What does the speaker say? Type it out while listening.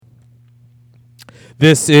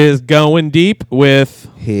This is Going Deep with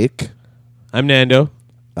Hick. I'm Nando.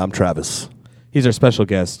 I'm Travis. He's our special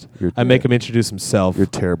guest. I make him introduce himself. You're a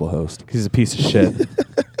terrible host. He's a piece of shit.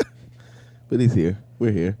 But he's here.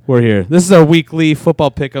 We're here. We're here. This is our weekly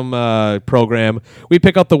football pick'em program. We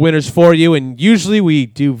pick up the winners for you, and usually we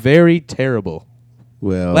do very terrible.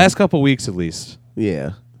 Well, Last couple weeks, at least.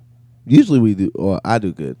 yeah. Usually we do, or I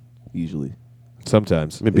do good. Usually.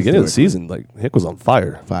 Sometimes. I mean, beginning of the season, like Hick was on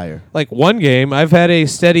fire. Fire. Like one game, I've had a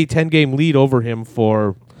steady 10-game lead over him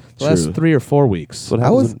for the last True. 3 or 4 weeks. What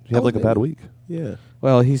happens when you have like a bad week? Yeah.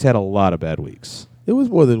 Well, he's had a lot of bad weeks. It was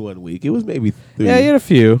more than 1 week. It was maybe 3. Yeah, he had a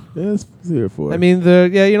few. Yeah, it's 3 or 4. I mean,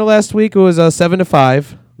 last week it was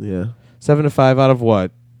 7-5. yeah. 7-5 out of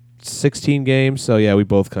what? 16 games. So yeah, we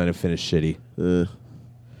both kind of finished shitty.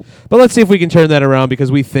 But let's see if we can turn that around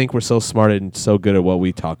because we think we're so smart and so good at what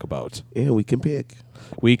we talk about. Yeah, we can pick.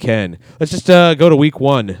 We can. Let's just go to week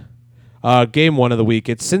 1. Game 1 of the week.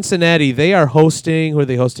 It's Cincinnati. They are hosting. Who are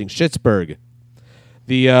they hosting? Schittsburg.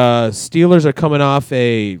 The Steelers are coming off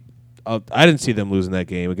I didn't see them losing that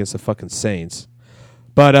game against the fucking Saints.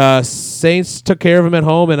 But Saints took care of them at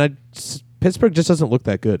home, and Pittsburgh just doesn't look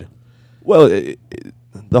that good. Well,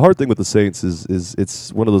 the hard thing with the Saints is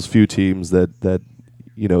it's one of those few teams that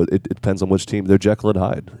you know, it depends on which team. They're Jekyll and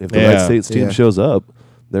Hyde. If the United States team shows up,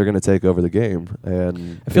 they're going to take over the game.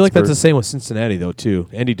 And I feel like that's the same with Cincinnati though too.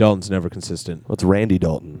 Andy Dalton's never consistent. Well, it's Randy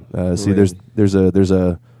Dalton. See, Randy. there's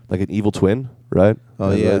a like an evil twin, right?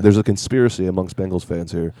 Oh, yeah. There's a conspiracy amongst Bengals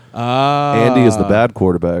fans here. Andy Andy is the bad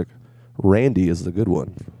quarterback. Randy is the good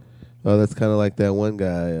one. Oh, that's kind of like that one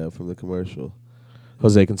guy from the commercial.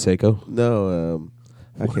 Jose Canseco. No,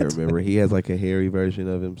 I can't remember. He has like a hairy version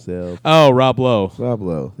of himself. Oh, Rob Lowe. Rob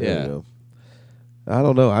Lowe. There Yeah. you go. I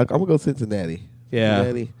don't know. I'm going to go Cincinnati. Yeah.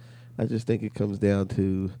 Cincinnati. I just think it comes down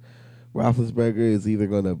to Roethlisberger is either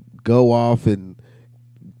going to go off and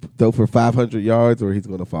throw for 500 yards or he's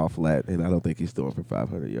going to fall flat, and I don't think he's throwing for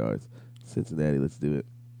 500 yards. Cincinnati, let's do it.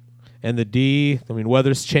 And the D, I mean,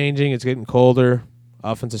 weather's changing. It's getting colder.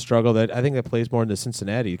 Offensive struggle. I think that plays more into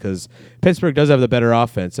Cincinnati because Pittsburgh does have the better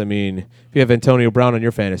offense. I mean, if you have Antonio Brown on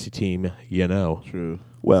your fantasy team, you know. True.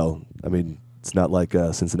 Well, I mean, it's not like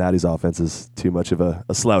Cincinnati's offense is too much of a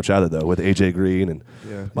slouch either, though, with A.J. Green and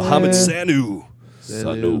Mohamed Sanu.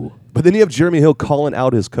 Sanu. But then you have Jeremy Hill calling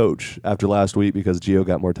out his coach after last week because Gio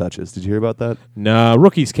got more touches. Did you hear about that? No,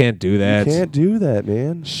 rookies can't do that. You can't do that,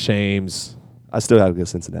 man. Shames. I still have to go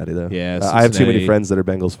Cincinnati, though. Yeah, I have too many Cincinnati. friends that are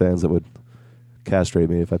Bengals fans that would castrate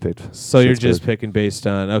me if I picked. So you're Schittsburg. just picking based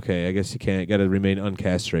on, okay, I guess you can't. Got to remain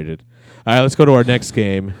uncastrated. All right, let's go to our next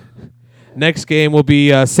game. Next game will be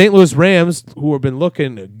St. Louis Rams, who have been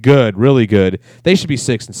looking good, really good. They should be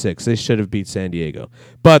 6-6. They should have beat San Diego.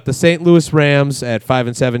 But the St. Louis Rams at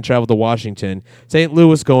 5-7 traveled to Washington. St.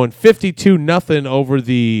 Louis going 52-0 over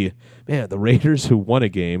the Raiders, who won a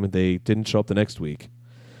game. They didn't show up the next week.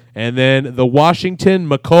 And then the Washington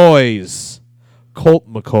McCoys. Colt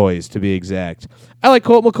McCoys, to be exact. I like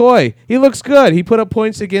Colt McCoy. He looks good. He put up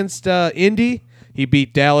points against Indy. He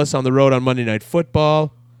beat Dallas on the road on Monday Night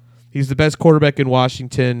Football. He's the best quarterback in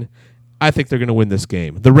Washington. I think they're going to win this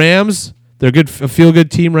game. The Rams, they're a feel-good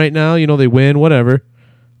team right now. You know, they win, whatever.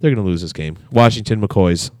 They're going to lose this game. Washington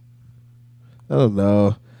McCoys. I don't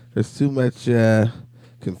know. There's too much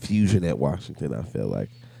confusion at Washington, I feel like.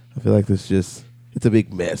 It's a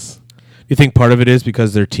big mess. You think part of it is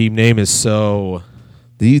because their team name is so...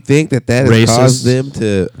 Do you think that has Racist? caused them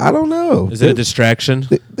to... I don't know. Is it a distraction?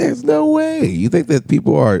 There's no way. You think that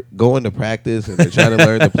people are going to practice and they're trying to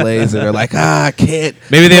learn the plays and they're like, I can't.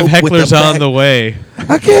 Maybe they have cope with hecklers on back- the way.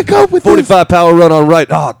 I can't cope with 45 power run on right.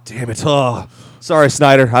 Oh, damn it. Oh, sorry,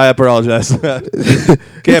 Snyder. I apologize. Can't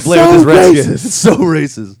It's play so with this Redskins. racist. It's so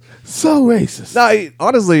racist. So racist. No,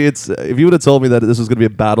 honestly, it's if you would have told me that this was going to be a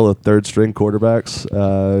battle of third-string quarterbacks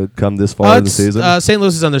come this far in the season. St.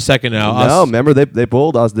 Louis is on their second now. No, remember they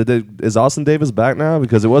pulled us. Is Austin Davis back now?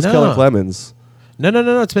 Because it was No. Kellen Clemens. No.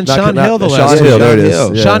 It's been Not- Sean not- Hill the Sean last Hill, year. there it is.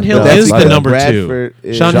 Hill. Yeah. Sean Hill No, is that's the my number bad. Bradford 2.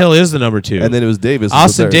 is- Sean Hill is the number 2. And then it was Davis.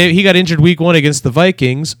 Austin Davis. Davis, he got injured week 1 against the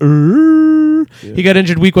Vikings. He got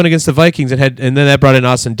injured week 1 against the Vikings and then that brought in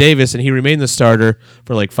Austin Davis, and he remained the starter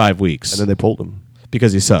for like 5 weeks And then they pulled him.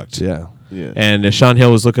 because he sucked. Yeah. Yeah. And Sean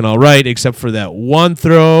Hill was looking all right, except for that one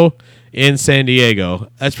throw in San Diego.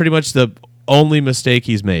 That's pretty much the only mistake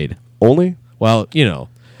he's made. Only? Well, you know,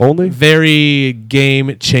 Only? very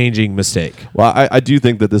game-changing mistake. Well, I do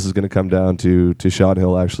think that this is going to come down to Sean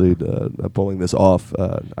Hill actually pulling this off.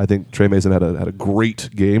 I think Trey Mason had a great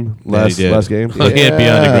game last he did. game. He had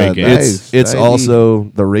beyond a great game. Nice. It's Nice.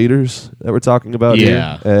 also the Raiders that we're talking about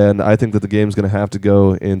Yeah. here, and I think that the game's going to have to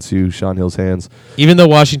go into Sean Hill's hands. Even though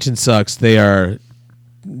Washington sucks, they are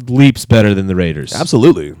leaps better than the Raiders.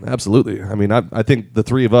 Absolutely. I mean, I think the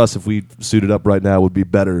three of us, if we suited up right now, would be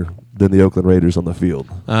better than the Oakland Raiders on the field.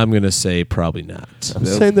 I'm going to say probably not. I'm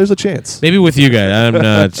saying there's a chance. Maybe with you guys. I'm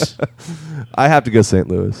not. I have to go St.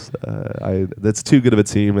 Louis. That's too good of a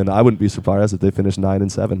team, and I wouldn't be surprised if they finish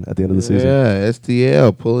 9-7 at the end of the season. Yeah,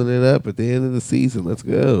 STL pulling it up at the end of the season. Let's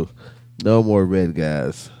go. No more red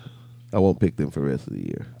guys. I won't pick them for the rest of the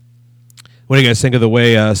year. What do you guys think of the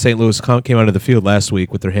way St. Louis came out of the field last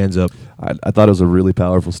week with their hands up? I thought it was a really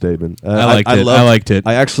powerful statement. I liked it.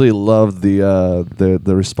 I actually loved the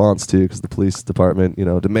response too, because the police department,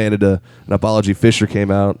 demanded an apology. Fisher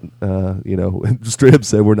came out, straight up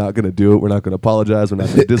said, "We're not going to do it. We're not going to apologize. We're not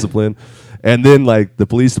going to discipline." And then the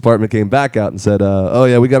police department came back out and said, "Oh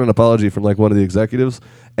yeah, we got an apology from one of the executives."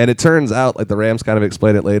 And it turns out the Rams kind of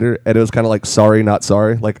explained it later, and it was kind of sorry, not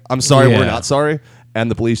sorry. I'm sorry, we're not sorry. And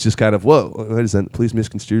the police just kind of, whoa, what is that? The police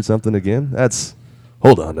misconstrued something again?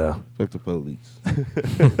 Hold on now. Fuck the police.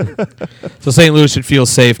 So St. Louis should feel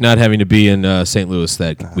safe not having to be in St. Louis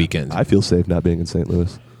that weekend. I feel safe not being in St.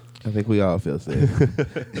 Louis. I think we all feel safe.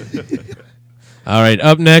 All right,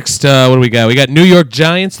 up next, what do we got? We got New York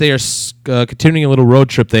Giants. They are continuing a little road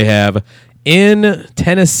trip they have in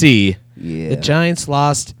Tennessee. Yeah. The Giants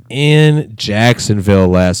lost in Jacksonville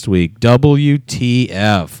last week.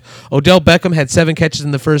 WTF. Odell Beckham had 7 catches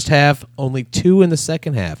in the first half, only 2 in the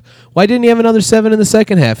second half. Why didn't he have another 7 in the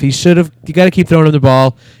second half? He should have. You got to keep throwing him the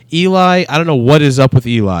ball. Eli, I don't know what is up with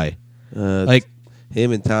Eli.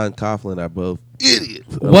 Him and Tom Coughlin are both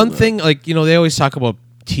idiots. One thing, they always talk about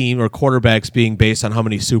team or quarterbacks being based on how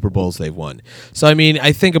many Super Bowls they've won. So,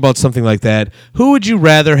 I think about something like that. Who would you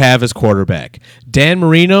rather have as quarterback? Dan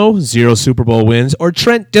Marino, 0 Super Bowl wins, or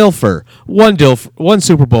Trent Dilfer, 1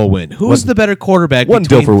 Super Bowl win? Who's the better quarterback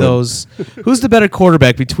between those? Who's the better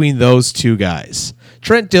quarterback between those two guys?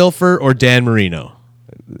 Trent Dilfer or Dan Marino?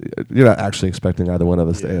 You're not actually expecting either one of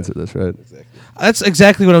us to answer this, right? Exactly. That's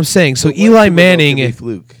exactly what I'm saying. So Eli Manning,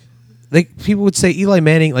 people would say Eli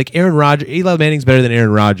Manning, Aaron Rodgers. Eli Manning's better than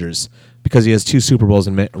Aaron Rodgers because he has 2 Super Bowls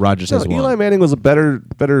and Rodgers has 1. Eli Manning was better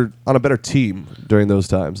on a better team during those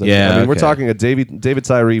times. We're talking a David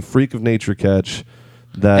Tyree freak of nature catch.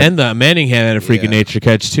 And Manning had a freak of nature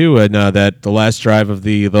catch too, and the last drive of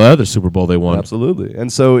the other Super Bowl they won. Absolutely. And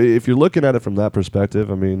so if you're looking at it from that perspective,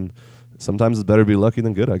 sometimes it's better to be lucky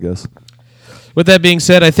than good, I guess. With that being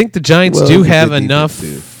said, I think the Giants do have enough.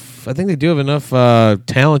 I think they do have enough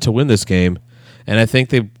talent to win this game, and I think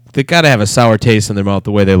they got to have a sour taste in their mouth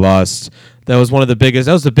the way they lost. That was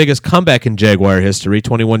the biggest comeback in Jaguar history,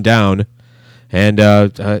 21 down, and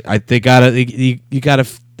they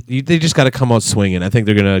just got to come out swinging. I think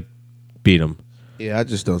they're gonna beat them. Yeah, I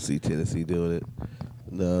just don't see Tennessee doing it.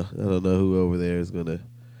 No, I don't know who over there is gonna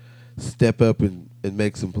step up and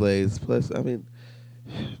make some plays. Plus,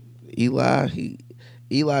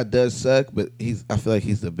 Eli does suck, but I feel like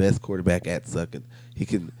he's the best quarterback at sucking. He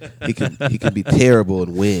can be terrible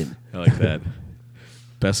and win. I like that.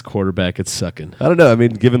 Best quarterback at sucking. I don't know.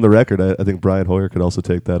 Given the record, I think Brian Hoyer could also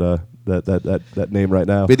take that name right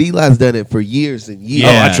now. But Eli's done it for years and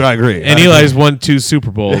years. Yeah. I agree. And Eli's won 2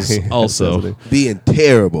 Super Bowls also. Being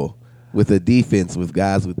terrible with a defense with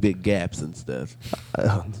guys with big gaps and stuff.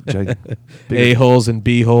 A-holes and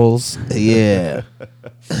B-holes. Yeah.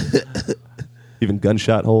 Even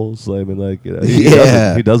gunshot holes.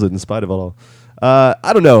 He does it in spite of it all.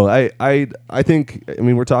 I don't know. I think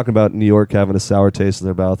we're talking about New York having a sour taste in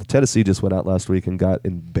their mouth. Tennessee just went out last week and got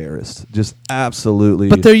embarrassed. Just absolutely.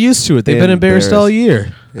 But they're used to it. They've been embarrassed all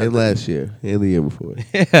year. And last year. And the year before.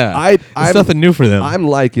 Yeah. It's nothing new for them. I'm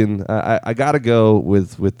liking. I got to go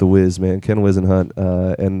with the Wiz, man. Ken Wisenhunt.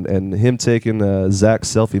 And him taking Zach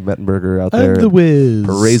Selfie Mettenberger out there. I'm the Wiz.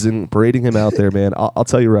 Parading him out there, man. I'll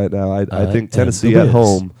tell you right now. I think Tennessee at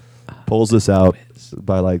home pulls this out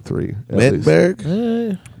by 3.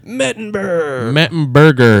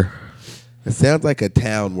 Mettenberger. It sounds like a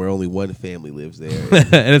town where only one family lives there.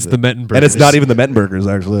 And it's the Mettenbergers. And it's not even the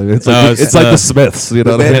Mettenbergers, actually. It's like the Smiths. The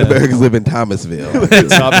Mettenbergers live in Thomasville.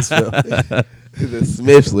 The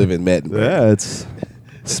Smiths live in Mettenberg. Yeah, it's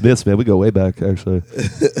Smiths, man. We go way back, actually.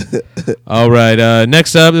 All right.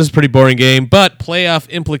 Next up, this is a pretty boring game, but playoff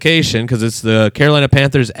implication because it's the Carolina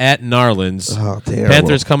Panthers at Narlands. Oh, terrible.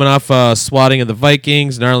 Panthers coming off swatting of the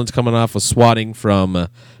Vikings. Narlands coming off a swatting from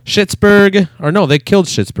Schittsburg. Or no, they killed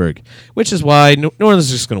Schittsburg, which is why New Orleans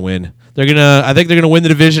is just going to win. I think they're going to win the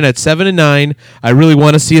division at 7-9. I really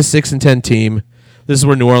want to see a 6-10 team. This is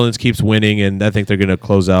where New Orleans keeps winning, and I think they're going to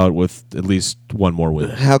close out with at least one more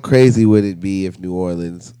win. How crazy would it be if New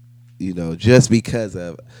Orleans, just because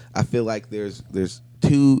of, I feel like there's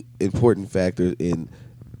 2 important factors in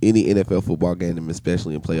any NFL football game,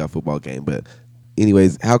 especially in playoff football game. But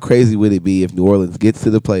anyways, how crazy would it be if New Orleans gets to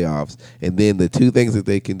the playoffs and then the two things that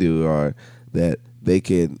they can do are that they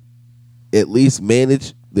can at least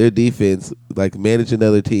manage their defense, like manage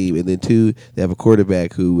another team, and then two, they have a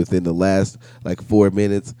quarterback who within the last 4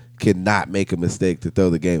 minutes cannot make a mistake to throw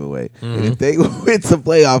the game away. And if they win some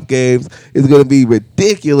playoff games, it's going to be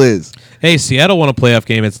ridiculous. Hey, Seattle won a playoff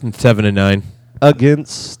game at 7-9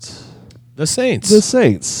 against the Saints. The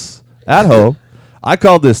Saints at home. I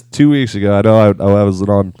called this 2 weeks ago. I know I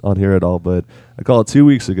wasn't on here at all, but I called it 2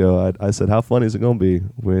 weeks ago. I said, how funny is it going to be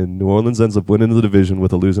when New Orleans ends up winning the division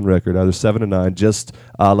with a losing record, either 7-9, just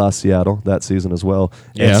a la Seattle that season as well.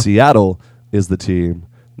 Yeah. And Seattle is the team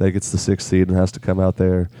that gets the 6th seed and has to come out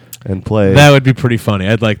there and play. That would be pretty funny.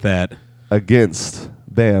 I'd like that. Against,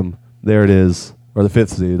 bam, there it is. Or the 5th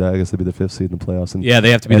seed. I guess they'd be the 5th seed in the playoffs. And, yeah,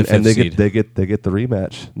 they have to be the 5th and seed. They get the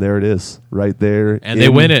rematch. There it is, right there. And they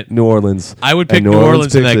win it. New Orleans. I would pick New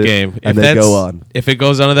Orleans in that picks it, game. And they go on. If it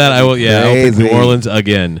goes on to that, I will. Yeah, I'll pick New Orleans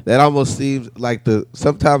again. That almost seems like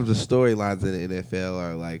sometimes the storylines in the NFL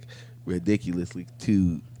are ridiculously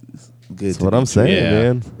too good. That's what I'm saying,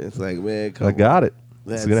 man. It's like, man, I got it.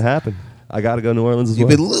 It's gonna happen. I got to go New Orleans as well.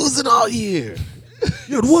 You've been losing all year.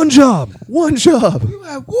 You had one job. One job. You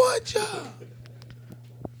have one job.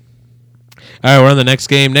 All right, we're on the next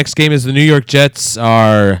game. Next game is the New York Jets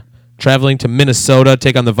are traveling to Minnesota,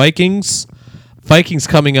 take on the Vikings. Vikings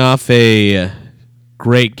coming off a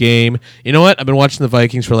great game. You know what? I've been watching the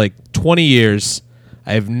Vikings for 20 years.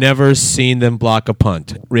 I have never seen them block a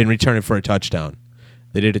punt and return it for a touchdown.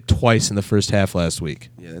 They did it twice in the first half last week.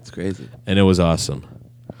 Yeah, that's crazy. And it was awesome.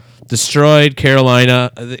 Destroyed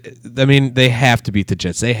Carolina. I mean, they have to beat the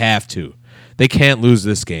Jets. They have to. They can't lose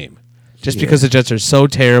this game. Just because the Jets are so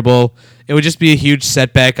terrible, it would just be a huge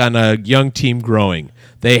setback on a young team growing.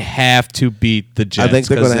 They have to beat the Jets. I think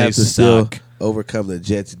they're going to have to still suck. overcome the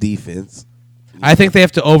Jets' defense. I think they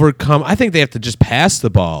have to overcome. I think they have to just pass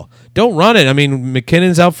the ball. Don't run it. I mean,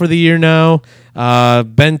 McKinnon's out for the year now.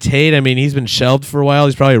 Ben Tate, I mean, he's been shelved for a while.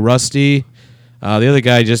 He's probably rusty. The other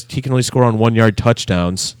guy, he can only score on 1-yard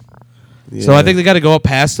touchdowns. Yeah. So I think they got to go up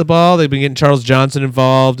past the ball. They've been getting Charles Johnson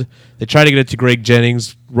involved. They try to get it to Greg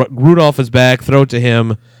Jennings. Rudolph is back. Throw it to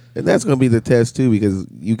him. And that's going to be the test, too, because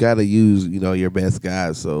you got to use, your best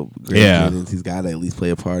guys. So Greg Jennings, he's got to at least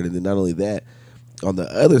play a part. And then not only that, on the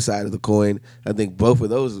other side of the coin, I think both of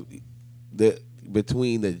those,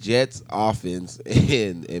 between the Jets' offense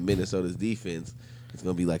and Minnesota's defense, it's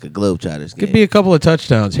going to be like a Globetrotters game. Could be a couple of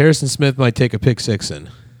touchdowns. Harrison Smith might take a pick six in.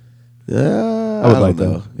 I would like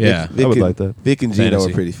that. Yeah, I would like that. Vic and Gino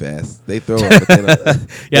are pretty fast. They throw him.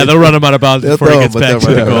 They'll run him out of bounds before he gets back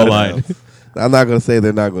to the goal line. I'm not going to say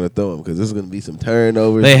they're not going to throw him because there's going to be some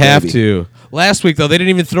turnovers. They have to. Last week, though, they didn't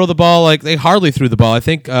even throw the ball. They hardly threw the ball. I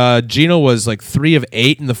think Gino was 3 of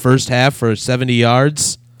 8 in the first half for 70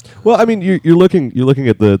 yards. Well, I mean, you're looking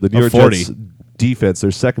at the New York Jets defense,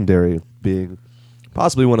 their secondary being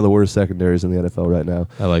possibly one of the worst secondaries in the NFL right now.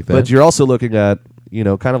 I like that. But you're also looking at,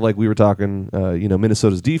 kind of like we were talking,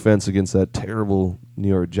 Minnesota's defense against that terrible New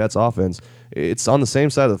York Jets offense. It's on the same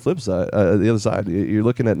side of the flip side, the other side. You're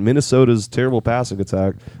looking at Minnesota's terrible passing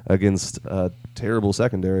attack against terrible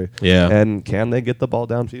secondary. Yeah. And can they get the ball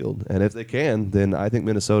downfield? And if they can, then I think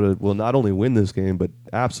Minnesota will not only win this game, but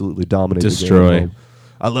absolutely dominate Destroy. the game.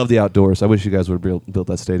 I love the outdoors. I wish you guys would have built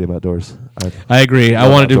that stadium outdoors. I agree. I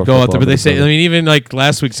wanted to go out there, but they say, even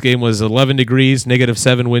last week's game was 11 degrees,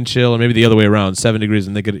 -7 wind chill, or maybe the other way around, 7 degrees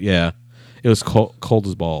and negative. Yeah, it was cold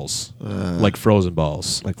as balls, like frozen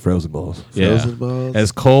balls. Like frozen balls. Yeah, frozen balls?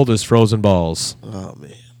 As cold as frozen balls. Oh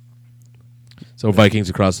man. So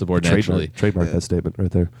Vikings across the board naturally. Trademark that statement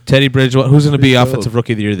right there. Teddy Bridgewater, who's going to be Offensive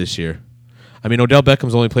Rookie of the Year this year? I mean, Odell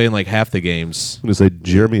Beckham's only playing half the games. I'm going to say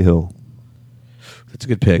Jeremy Hill. That's a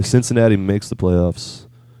good pick. If Cincinnati makes the playoffs,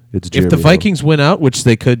 it's Jeremy If the Hill. Vikings win out, which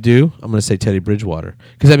they could do, I'm going to say Teddy Bridgewater.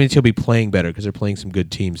 Because that means he'll be playing better because they're playing some good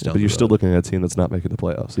teams down But you're the still road. looking at a team that's not making the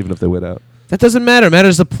playoffs, even if they win out. That doesn't matter. It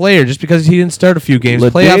matters the player. Just because he didn't start a few games.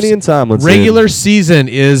 LaDainian Tomlinson, regular season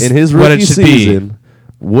is in his what rookie it should season,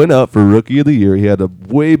 went up for Rookie of the Year. He had a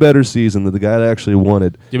way better season than the guy that actually won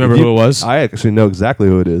it. Do you remember who it was? I actually know exactly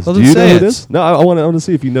who it is. Well, Do then you say know who it. it is? No, I want to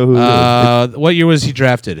see if you know who it is. What year was he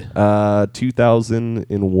drafted?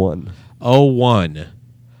 2001. 01.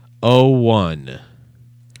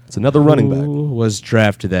 It's another running back. Who was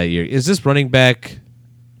drafted that year? Is this running back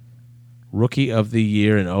Rookie of the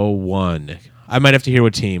Year in 01? I might have to hear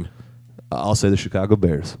what team. I'll say the Chicago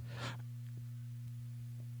Bears.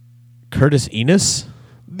 Curtis Enos?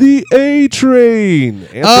 The A Train.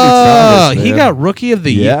 Anthony Oh, Thomas, he man. got Rookie of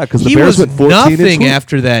the Year. Yeah, because the He Bears was went 14 nothing and 2.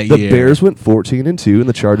 after that The year. Bears went 14-2, and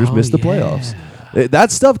the Chargers missed the yeah. playoffs. That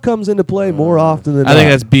stuff comes into play more often than I think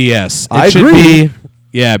not. that's BS. It I should agree. be,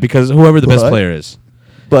 yeah, because whoever the best But- player is.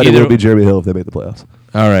 But it either- would be Jeremy Hill if they made the playoffs.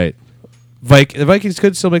 All right. The Vikings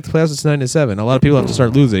could still make the playoffs. It's 9-7. A lot of people have to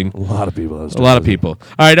start losing. A lot of people. A lot of people.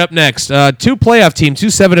 All right, up next, two playoff teams, two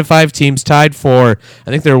 7-5 teams tied for. I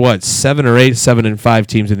think there are 7 or 8 7-5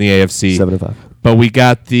 teams in the AFC. 7-5. But we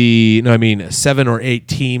got 7 or 8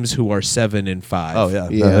 teams who are 7-5. Oh yeah,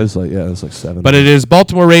 Yeah. No, it's like 7. But it is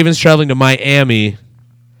Baltimore Ravens traveling to Miami.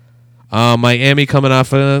 Miami coming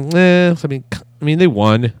off. I mean, they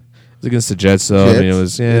won. It was against the Jets, so I mean, it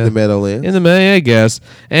was in the Meadowlands. in the May, I guess.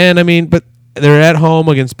 And I mean, but they're at home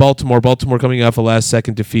against Baltimore. Baltimore coming off a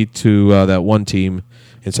last-second defeat to that one team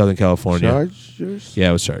in Southern California. Chargers. Yeah,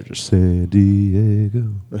 it was Chargers. San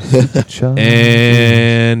Diego.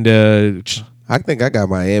 And I think I got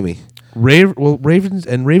Miami. Ravens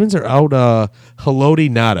are out. Haloti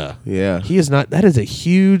Nada. Yeah. He is not. That is a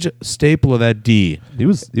huge staple of that D. He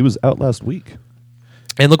was out last week.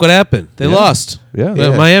 And look what happened. They Yeah. lost. Yeah.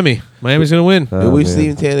 Yeah. Miami's going to win. And we've man.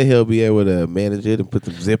 seen Tannehill be able to manage it and put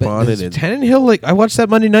some zip on it. And Tannenhill, I watched that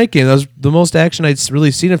Monday night game. That was the most action I'd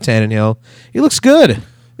really seen of Tannenhill. He looks good.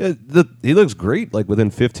 Yeah, he looks great, like within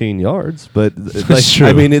 15 yards. But That's true.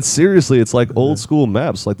 I mean, it's like old school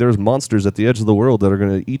maps. Like there's monsters at the edge of the world that are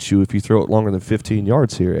going to eat you if you throw it longer than 15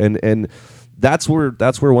 yards here. And that's where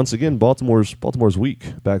once again Baltimore's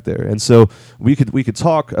weak back there. And so we could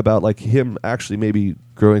talk about like him actually maybe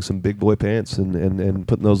growing some big boy pants and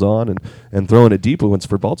putting those on and throwing it deep once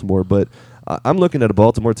for Baltimore. But I'm looking at a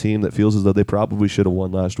Baltimore team that feels as though they probably should have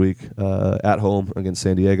won last week at home against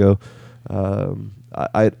San Diego.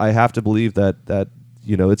 I have to believe that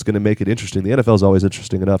it's going to make it interesting. The NFL is always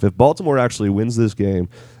interesting enough. If Baltimore actually wins this game,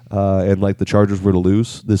 and like the Chargers were to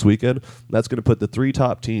lose this weekend, that's going to put the 3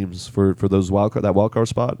 top teams for those wild card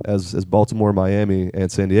spot as Baltimore, Miami,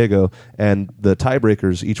 and San Diego, and the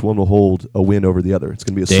tiebreakers. Each one will hold a win over the other. It's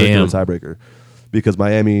going to be a circular tiebreaker. Because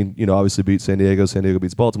Miami, obviously beats San Diego. San Diego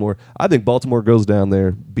beats Baltimore. I think Baltimore goes down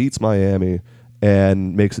there, beats Miami,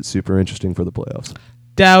 and makes it super interesting for the playoffs.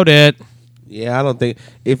 Doubt it. yeah, I don't think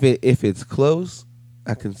if it's close,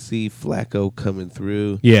 I can see Flacco coming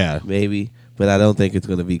through. Yeah. Maybe. But I don't think it's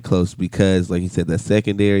going to be close because, like you said, that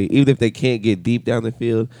secondary, even if they can't get deep down the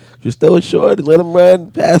field, just throw it short and let them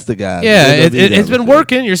run past the guy. Yeah, it's been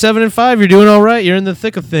working. You're 7-5. You're doing all right. You're in the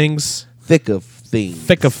thick of things. Thick of things.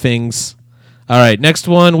 Thick of things. All right, next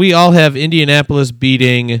one. We all have Indianapolis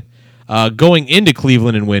beating, going into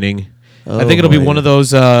Cleveland and winning. I think it'll be one of those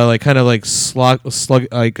slug,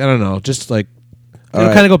 like I don't know, just like it'll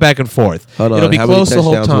right. kind of go back and forth. Hold on. It'll be How close many the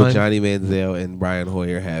whole touchdowns will time. Johnny Manziel and Brian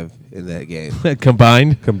Hoyer have in that game?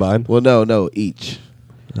 Combined. Well, no, each.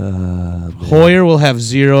 Hoyer will have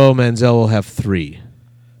 0. Manziel will have 3.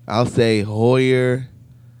 I'll say Hoyer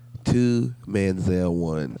 2, Manziel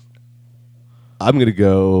 1. I'm going to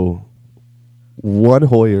go 1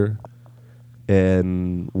 Hoyer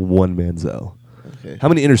and 1 Manziel. Okay. How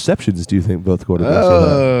many interceptions do you think both quarterbacks will have?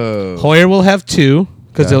 Oh. Hoyer will have 2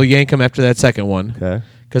 because Okay. they'll yank him after that second one. Okay.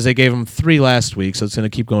 Because they gave him 3 last week, so it's going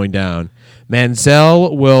to keep going down.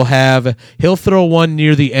 Manziel he'll throw one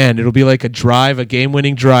near the end. It'll be like a drive, a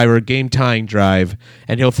game-winning drive or a game-tying drive,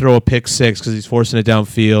 and he'll throw a pick 6 because he's forcing it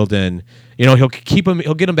downfield, and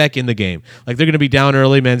he'll get him back in the game. Like they're going to be down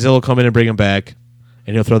early, Manziel will come in and bring him back,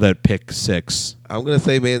 and he'll throw that pick 6. I'm going to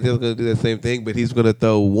say Manziel's going to do the same thing, but he's going to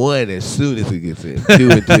throw 1 as soon as he gets in. 2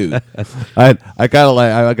 and 2. I kind of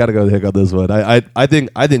I got to go with Hick on this one. I think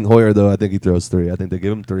Hoyer though. I think he throws 3. I think they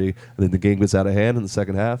give him 3. I think the game gets out of hand in the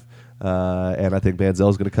second half, and I think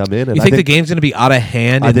Manziel's going to come in. And You think the game's going to be out of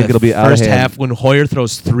hand? I think it'll be out of first hand. half when Hoyer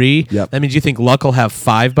throws 3. Yep. That means you think Luck will have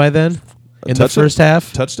 5 by then in the first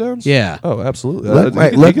half. touchdowns? Yeah. Oh, absolutely. Luck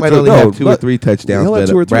might only have 2 or 3 touchdowns, he'll have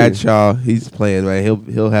but 2 or 3. Bradshaw, he's playing, right?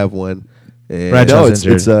 He'll have 1. And Bradshaw- No, Bradshaw's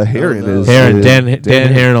it's Heron. No, no. Is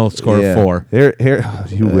Dan Heron will score Yeah. 4.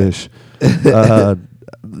 You wish.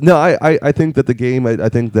 No, I think that the game. I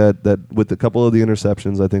think that with a couple of the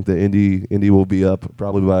interceptions, I think that Indy will be up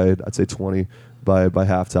probably by I'd say 20 by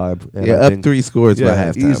halftime. And yeah, I up think, 3 scores by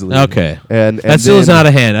halftime. easily. Okay. And That still is then- not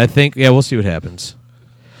a hand. I think, we'll see what happens.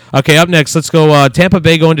 Okay, up next, let's go Tampa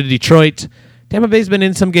Bay going to Detroit. Tampa Bay's been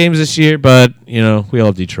in some games this year, but, we all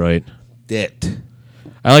have Detroit. Debt.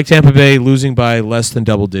 I like Tampa Bay losing by less than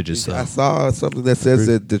double digits, though. I saw something that says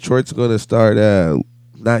that Detroit's going to start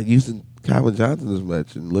not using Calvin Johnson as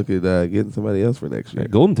much and look at getting somebody else for next year.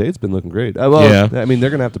 Golden Tate's been looking great. Yeah. I mean,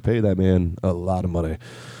 they're going to have to pay that man a lot of money.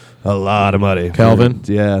 A lot of money. Calvin?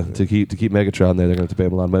 Yeah, to keep Megatron there, they're going to pay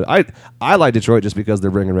him a lot of money. I like Detroit just because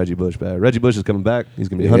they're bringing Reggie Bush back. Reggie Bush is coming back. He's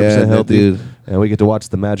going to be 100% healthy. Dude. And we get to watch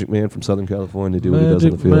the Magic Man from Southern California do what he does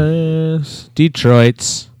on the field.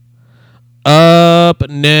 Detroit's up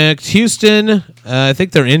next. Houston. I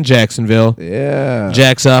think they're in Jacksonville. Yeah.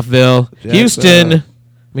 Jacksonville. Jacks Houston. off.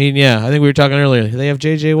 I mean, yeah, I think we were talking earlier. They have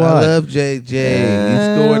J.J. Watt. I love JJ. Yes.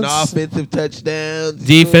 He's scoring offensive touchdowns.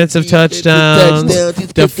 Defensive touchdowns.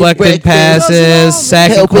 He's Deflected cooking passes.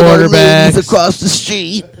 Sacking helping our ladies quarterbacks. across the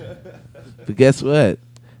street. But guess what?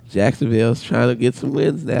 Jacksonville's trying to get some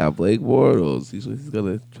wins now. Blake Bortles. He's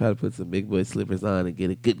going to try to put some big boy slippers on and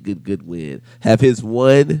get a good win. Have his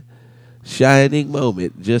one shining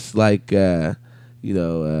moment, just like, who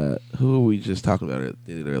were we just talking about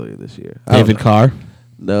did it earlier this year? David Carr.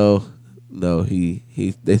 No, they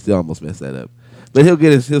still almost messed that up. But he'll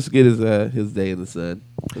get his day in the sun.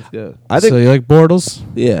 Let's go. So you like Bortles?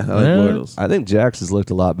 Yeah, I like Bortles. I think Jax has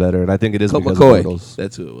looked a lot better, and I think it is Colt because McCoy. of Bortles.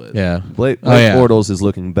 That's who it was. Yeah. Blake Bortles is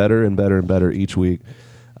looking better and better and better each week.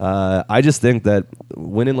 I just think that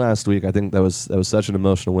winning last week, I think that was such an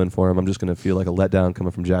emotional win for him. I'm just going to feel like a letdown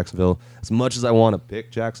coming from Jacksonville. As much as I want to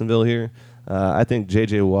pick Jacksonville here, I think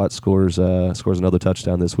J.J. Watt scores another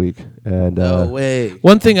touchdown this week. And No way.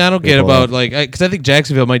 One thing I don't get about, because I think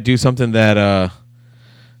Jacksonville might do something that,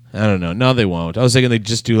 I don't know. No, they won't. I was thinking they'd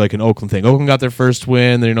just do like an Oakland thing. Oakland got their first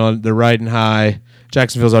win. They're riding high.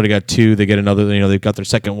 Jacksonville's already got two. They get another. They've got their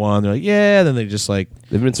second one. They're like, yeah. Then they just like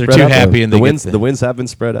they've been they're spread too out, happy, though. and the wins have been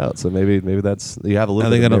spread out. So maybe that's you have a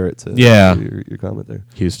little bit of merit to your comment there.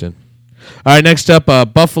 Houston. All right, next up,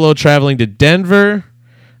 Buffalo traveling to Denver.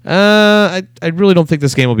 I really don't think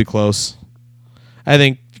this game will be close. I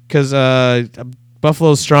think because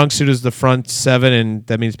Buffalo's strong suit is the front seven, and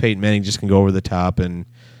that means Peyton Manning just can go over the top, and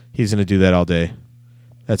he's going to do that all day.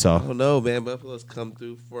 That's all. I don't know, man. Buffalo's come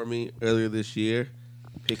through for me earlier this year,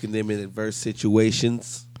 picking them in adverse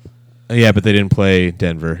situations. Yeah, but they didn't play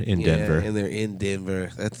Denver in Denver. And they're in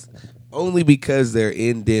Denver. That's only because they're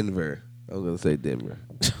in Denver. I'm going to say Denver.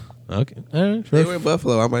 Okay. All right. They were in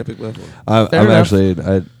Buffalo. I might pick Buffalo. I'm enough. actually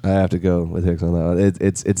I have to go with Hicks on that one.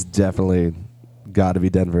 It's definitely got to be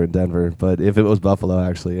Denver and Denver. But if it was Buffalo,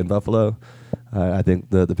 actually in Buffalo, I think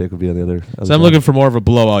the pick would be on the other. So I'm looking for more of a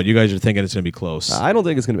blowout. You guys are thinking it's going to be close. I don't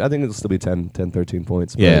think it's going to be. I think it'll still be 10, 13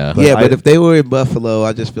 points. Yeah. But if they were in Buffalo,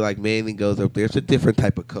 I just feel like Manning goes up there. It's a different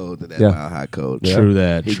type of code than that Mile High code. True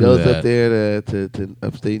that. He goes up there to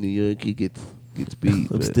upstate New York. He gets beat.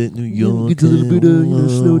 Upstate New York. Gets a little bit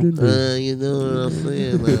snowed in. You know what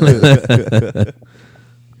I'm saying?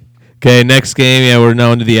 Okay, next game. Yeah, we're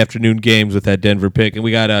now into the afternoon games with that Denver pick. And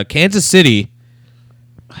we got Kansas City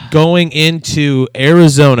going into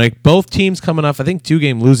Arizona. Both teams coming off, I think,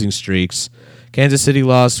 2-game losing streaks. Kansas City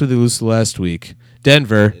lost. Who did they lose to last week?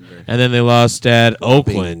 Denver. And then they lost at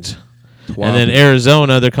Oakland. And then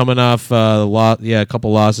Arizona, they're coming off a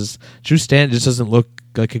couple losses. Drew Stanton just doesn't look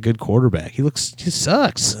like a good quarterback. He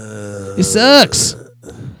sucks. He sucks.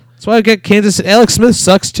 That's why I get Kansas City. Alex Smith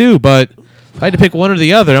sucks too, but if I had to pick one or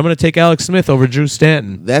the other, I'm going to take Alex Smith over Drew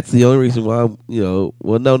Stanton. That's the only reason why no,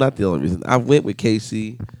 not the only reason. I went with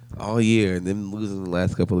KC all year and then losing the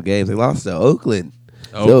last couple of games. They lost to Oakland.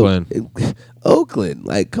 Oakland,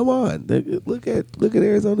 like, come on. Look at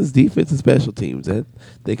Arizona's defense and special teams.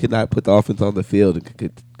 They could not put the offense on the field and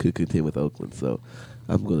could contend with Oakland. So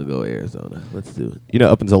I'm going to go Arizona. Let's do it.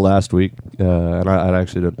 Up until last week, and I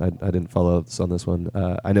didn't follow up on this one.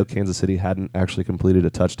 I know Kansas City hadn't actually completed a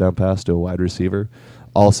touchdown pass to a wide receiver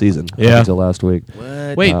all season up until last week.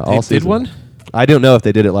 What? Wait, all they did season. one? I don't know if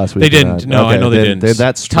they did it last week. They didn't. No, I know they didn't.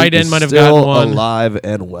 That streak Tight end is might have still gotten one. alive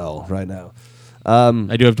and well right now.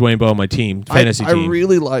 I do have Dwayne Bowe on my team, fantasy I team.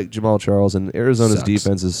 really like Jamal Charles, and Arizona's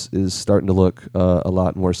defense is starting to look a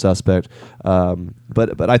lot more suspect.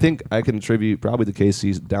 But I think I can attribute probably the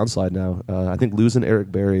KC's downside now. I think losing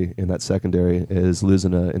Eric Berry in that secondary is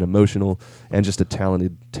losing an emotional and just a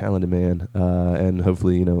talented man. And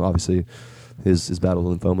hopefully, obviously his battle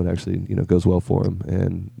with lymphoma actually goes well for him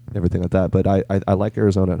and everything like that. But I like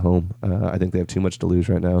Arizona at home. I think they have too much to lose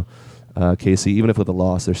right now. KC, even if with a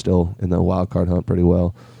loss, they're still in the wild card hunt pretty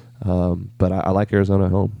well. But I like Arizona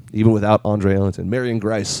at home, even without Andre Ellington. Marion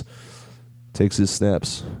Grice takes his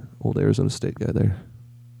snaps. Old Arizona State guy there.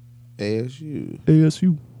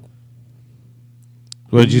 ASU.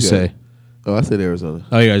 What did you say? Oh, I said Arizona.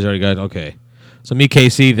 Oh, you guys already got it? Okay. So me,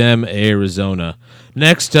 KC, them, Arizona.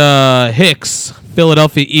 Next, Hicks.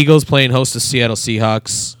 Philadelphia Eagles playing host to Seattle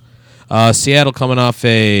Seahawks. Seattle coming off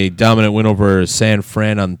a dominant win over San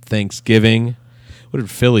Fran on Thanksgiving. What did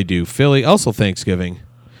Philly do? Philly also Thanksgiving.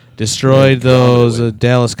 Destroyed those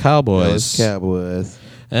Dallas Cowboys.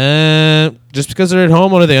 Just because they're at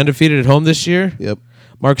home, what are they, undefeated at home this year? Yep.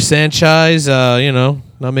 Mark Sanchez,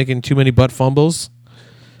 not making too many butt fumbles.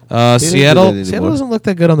 don't do Seattle that anymore. doesn't look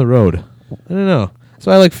that good on the road. I don't know.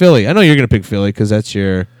 So I like Philly. I know you're going to pick Philly because those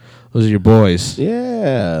are your boys.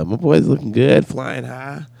 Yeah, my boy's looking good, flying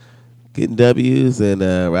high, getting W's and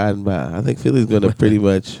riding by. I think Philly's going to pretty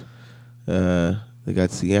much. They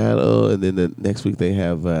got Seattle, and then the next week they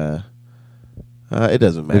have. It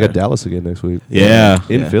doesn't matter. They got Dallas again next week. Yeah.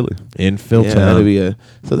 in Philly. In Yeah, Philtown. that'll be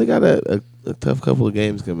so they got a tough couple of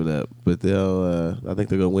games coming up, but they'll. I think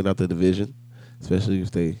they're going to win out the division, especially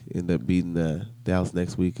if they end up beating Dallas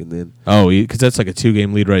next week, and then. Oh, because that's like a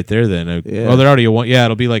 2-game lead right there. Then. Yeah. Oh, they're already a 1. Yeah,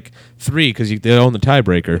 it'll be like 3 because they own the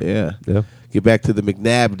tiebreaker. Yeah. Yeah. Get back to the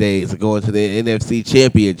McNabb days of going to the NFC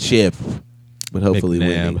Championship, but hopefully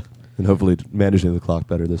McNabb. winning. And hopefully managing the clock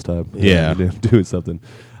better this time. Yeah. Doing something.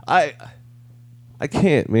 I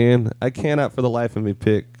can't, man. I cannot for the life of me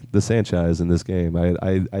pick the Sanchez in this game.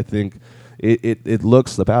 I think it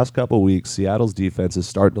looks, the past couple of weeks, Seattle's defense is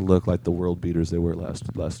starting to look like the world beaters they were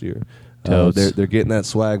last year. They're getting that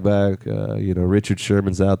swag back. Richard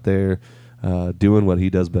Sherman's out there doing what he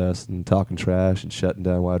does best and talking trash and shutting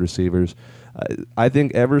down wide receivers. I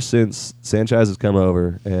think ever since Sanchez has come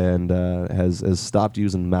over and has stopped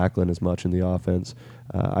using Macklin as much in the offense,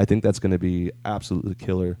 I think that's going to be absolutely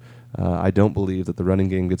killer. I don't believe that the running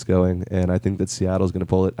game gets going, and I think that Seattle's going to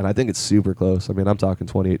pull it. And I think it's super close. I mean, I'm talking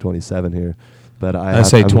 28-27 here. But I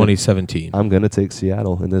say 2017. I'm going to take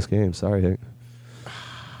Seattle in this game. Sorry, Hank.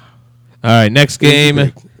 All right, next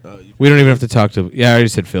game. We don't even have to talk to. Yeah, I already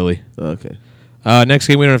said Philly. Okay. Next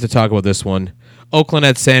game, we don't have to talk about this one. Oakland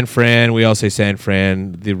at San Fran. We all say San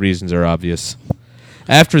Fran. The reasons are obvious.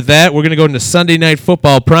 After that, we're going to go into Sunday Night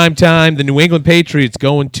Football primetime. The New England Patriots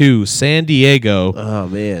going to San Diego, Oh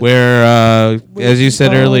man. where, as you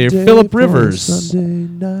said earlier, Phillip Rivers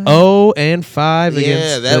 0-5 against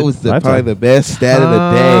Yeah, that was Lifetime. probably the best stat of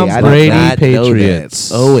the day. Tom I Brady did not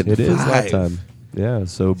Patriots. know that. It is 0-5. lifetime. Yeah,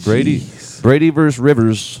 so Brady Jeez. versus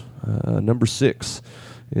Rivers, number 6,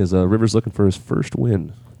 is Rivers looking for his first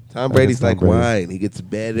win. Tom Brady's Tom like Brady. wine. He gets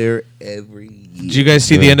better every year. Did you guys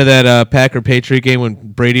see the end of that Packer-Patriot game when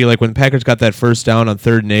Brady, when the Packers got that first down on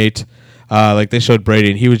 3rd and 8, they showed Brady,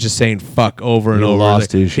 and he was just saying fuck over and He over.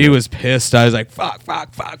 lost his He shit. was pissed. I was like, fuck.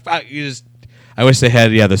 I wish they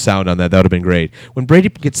had, the sound on that. That would have been great. When Brady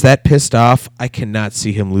gets that pissed off, I cannot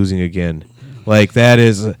see him losing again. That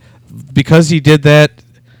is, because he did that,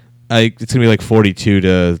 it's going to be like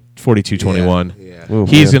 42-21. Yeah. Ooh,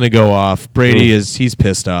 He's man. going to go off. Brady he's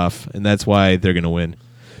pissed off, and that's why they're going to win.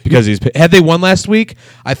 Because had they won last week,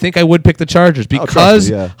 I think I would pick the Chargers because trust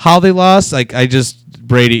me, yeah. how they lost.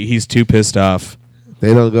 Brady, he's too pissed off.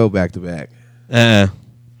 They don't go back to back.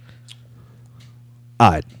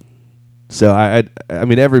 So I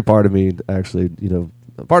mean, every part of me actually,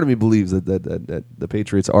 part of me believes that the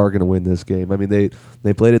Patriots are going to win this game. I mean,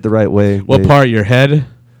 they played it the right way. What part? Your head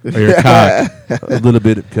or your cock? A little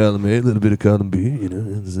bit of column A, a little bit of column B.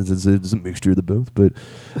 It's a mixture of the both. But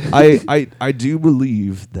I do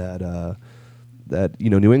believe that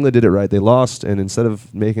New England did it right. They lost, and instead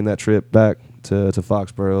of making that trip back to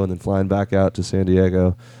Foxborough and then flying back out to San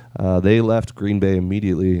Diego, they left Green Bay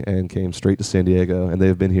immediately and came straight to San Diego, and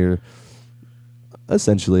they've been here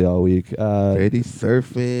essentially all week. Brady's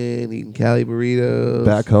surfing, eating Cali burritos.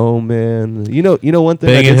 Back home, man. You know one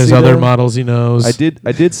thing. I Banging did his see, other though? models he knows. I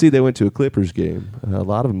did see they went to a Clippers game. A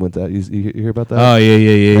lot of them went that. You hear about that? Oh,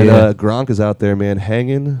 yeah. And Gronk is out there, man,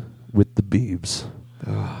 hanging with the Biebs.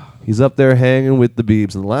 He's up there hanging with the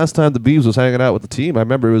Biebs. And the last time the Biebs was hanging out with the team, I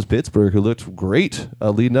remember it was Pittsburgh, who looked great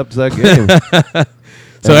leading up to that game.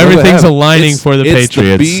 So And everything's remember, aligning for the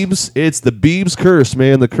Patriots. It's the Biebs curse,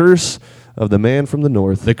 man. The curse of the man from the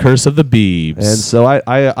north. The curse of the Biebs. And so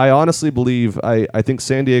I honestly believe I think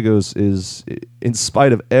San Diego's is, in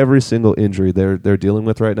spite of every single injury they're dealing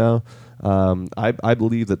with right now, I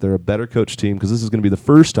believe that they're a better coach team because this is going to be the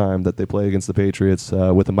first time that they play against the Patriots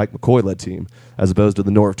with a Mike McCoy-led team as opposed to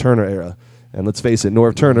the Norv Turner era. And let's face it,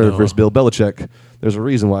 Norv Turner versus Bill Belichick, there's a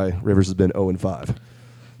reason why Rivers has been 0-5.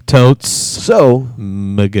 Totes. So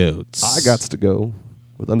Magoats. I got to go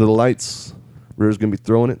with Under the Lights. Rivers going to be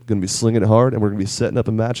throwing it, going to be slinging it hard, and we're going to be setting up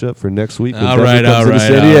a matchup for next week. when Denver comes into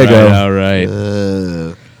San Diego. All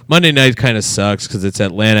right. Monday night kind of sucks because it's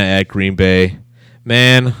Atlanta at Green Bay.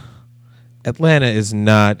 Man, Atlanta is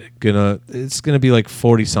not gonna. It's gonna be like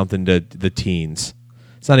 40-something to the teens.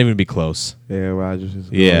 It's not even gonna be close. Aaron Rodgers is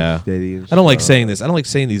going Yeah. steady and I don't like strong. saying this. I don't like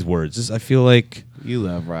saying these words. I feel like You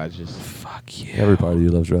love Rodgers. fuck yeah. Every part of you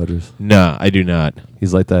loves Rodgers. Nah, I do not.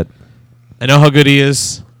 He's like that. I know how good he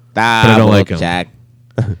is. I don't like him. Jack.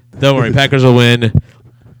 Don't worry, Packers will win.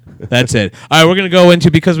 That's it. All right, we're going to go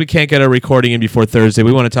into, because we can't get our recording in before Thursday,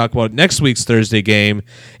 we want to talk about next week's Thursday game.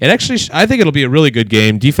 And actually, I think it'll be a really good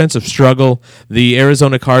game. Defensive struggle. The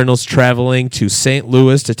Arizona Cardinals traveling to St.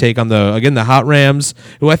 Louis to take on the Hot Rams,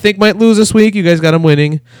 who I think might lose this week. You guys got them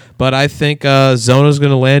winning. But I think Zona's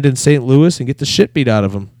going to land in St. Louis and get the shit beat out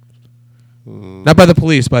of them. Not by the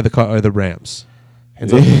police, by the Rams.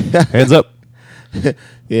 Hands up. Hands up.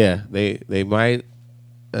 Yeah, they might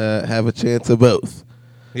have a chance of both.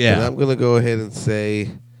 Yeah. And I'm going to go ahead and say,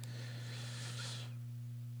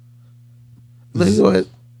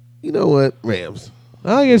 you know what? Rams.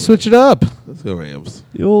 Oh, you got to switch it up. Let's go Rams.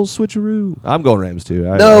 The old switcheroo. I'm going Rams too.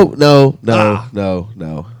 No.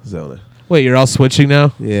 Zona. Wait, you're all switching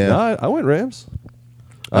now? Yeah. No, I went Rams.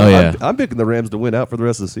 Oh, yeah. I'm picking the Rams to win out for the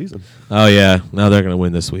rest of the season. Oh, yeah. Now they're going to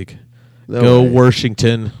win this week. No Go way.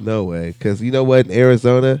 Washington. No way. Because you know what? In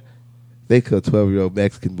Arizona, they kill 12-year-old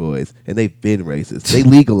Mexican boys, and they've been racist. They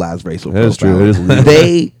legalized racial That is true. profiling. It is legal.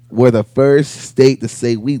 They were the first state to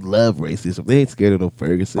say we love racism. They ain't scared of no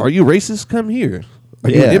Ferguson. Are you racist? Come here. Are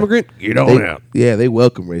you an Yeah. immigrant? Get on They, out. yeah, they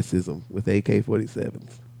welcome racism with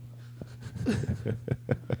AK-47s. And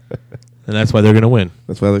that's why they're going to win.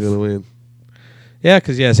 That's why they're going to win. Yeah,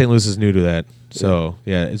 because, St. Louis is new to that. So,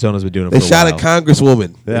 Arizona's been doing it They for a shot while. a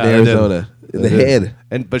congresswoman Yeah, in they did. Arizona in the They did.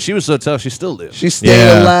 head. But she was so tough, she still lived. She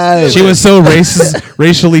stayed alive. She was so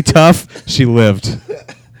racially tough, she lived.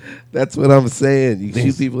 That's what I'm saying. You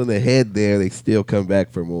shoot people in the head there, they still come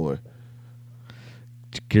back for more.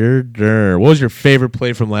 What was your favorite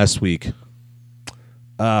play from last week?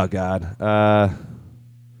 Oh God.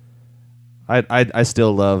 I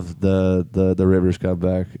still love the Rivers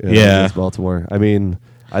comeback against Baltimore. I mean,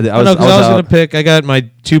 I was I was out. going to pick. I got my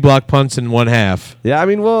 2 block punts in 1/2. Yeah, I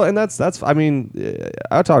mean, well, and that's. I mean,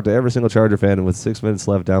 I talked to every single Charger fan, and with 6 minutes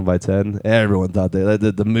left, down by 10, everyone thought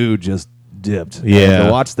the mood just dipped. Yeah.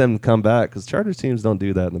 To watch them come back, because Chargers teams don't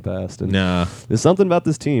do that in the past. And Nah. there's something about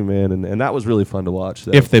this team, man, and that was really fun to watch.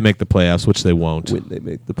 So If they make the playoffs, which they won't. when they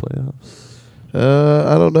make the playoffs.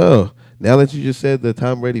 I don't know. Now that you just said the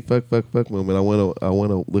Tom Brady fuck moment, I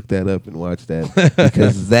want to look that up and watch that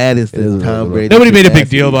because that is It is the a Tom really Brady. Nobody made a big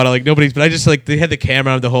capacity. deal about it. Like nobody's, but I just like they had the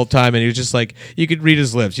camera on the whole time, and he was just like you could read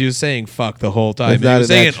his lips. He was saying "fuck" the whole time. That's And he not was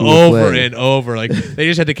an saying it actual over play. and over. Like they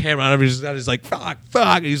just had the camera on him. He's just like "fuck."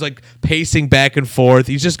 And he's like pacing back and forth.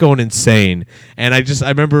 He's just going insane. And I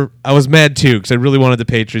remember I was mad too because I really wanted the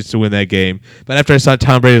Patriots to win that game. But after I saw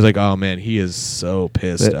Tom Brady, I was like, oh man, he is so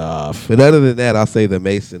pissed off. But other than that, I'll say the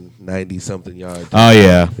Mason 90-something yards. Oh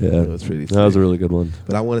yeah. Yeah, That was pretty That was sick. a really good one.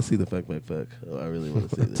 But I want to see the fuck. Oh, I really want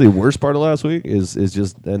to see that. The worst part of last week is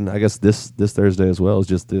just, and I guess this Thursday as well, is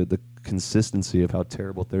just the consistency of how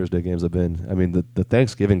terrible Thursday games have been. I mean, the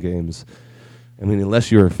Thanksgiving games. I mean,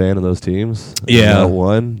 unless you're a fan of those teams, Yeah. that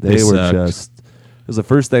one they They were sucked. just. It was the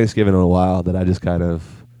first Thanksgiving in a while that I just kind of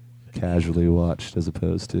casually watched, as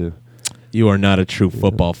opposed to. You are not a true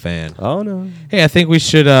football fan. Oh no. Hey, I think we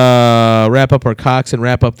should wrap up our cocks and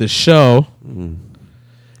wrap up this show. In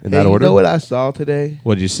Hey, that order. You know what I saw today?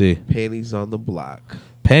 What did you see? Panties on the block.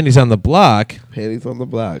 Panties on the block. Panties on the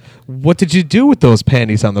block. What did you do with those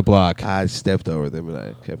panties on the block? I stepped over them and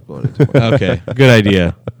I kept going. Into work. Okay, good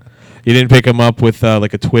idea. You didn't pick them up with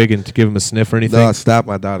like a twig and to give them a sniff or anything? No, I stopped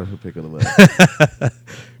my daughter from picking them up.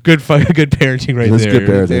 Good parenting right That's there. good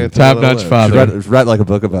parenting. Yeah, Top-notch it's father. Write like a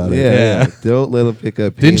book about it. Yeah, Don't let them pick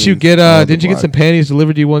up. Didn't you panties get on the didn't you get block. some panties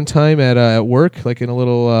delivered to you one time at work, like in a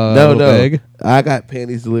little No, little bag? I got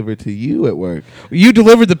panties delivered to you at work. You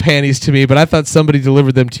delivered the panties to me, but I thought somebody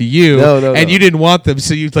delivered them to you. No, and no. you didn't want them,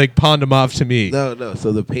 so you like pawned them off to me. No.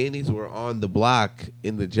 So the panties were on the block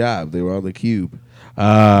in the job. They were on the cube.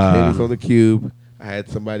 Panties on the cube. I had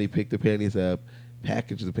somebody pick the panties up,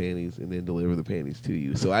 package the panties, and then deliver the panties to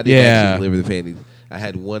you. So I didn't Yeah. actually deliver the panties. I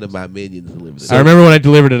had one of my minions deliver the I remember when I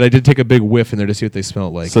delivered it, I did take a big whiff in there to see what they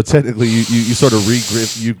smelled like. So technically, you sort of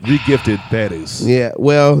re-gifted panties. Yeah,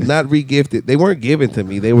 well, not re-gifted. They weren't given to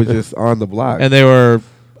me. They were just on the block. And they were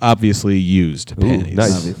obviously used panties.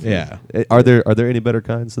 nice. Obviously. Yeah. Are there any better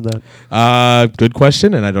kinds than that? Good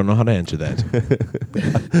question, and I don't know how to answer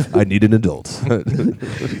that. I need an adult.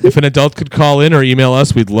 If an adult could call in or email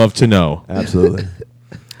us, we'd love to know. Absolutely.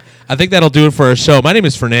 I think that'll do it for our show. My name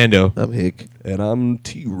is Fernando. I'm Hick. And I'm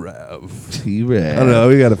T-Rav. T-Rav. I don't know.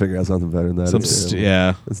 We got to figure out something better than that.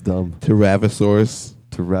 Yeah. It's dumb. Tyrannosaurus.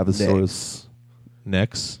 Tyrannosaurus.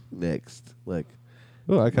 Next. Next. Like,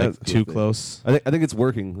 Oh, I kind Like too close. I think it's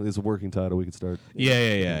working. It's a working title. We could start.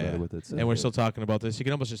 Yeah. better with it, so. And we're still talking about this. You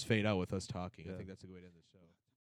can almost just fade out with us talking. I think that's a good way to end the show.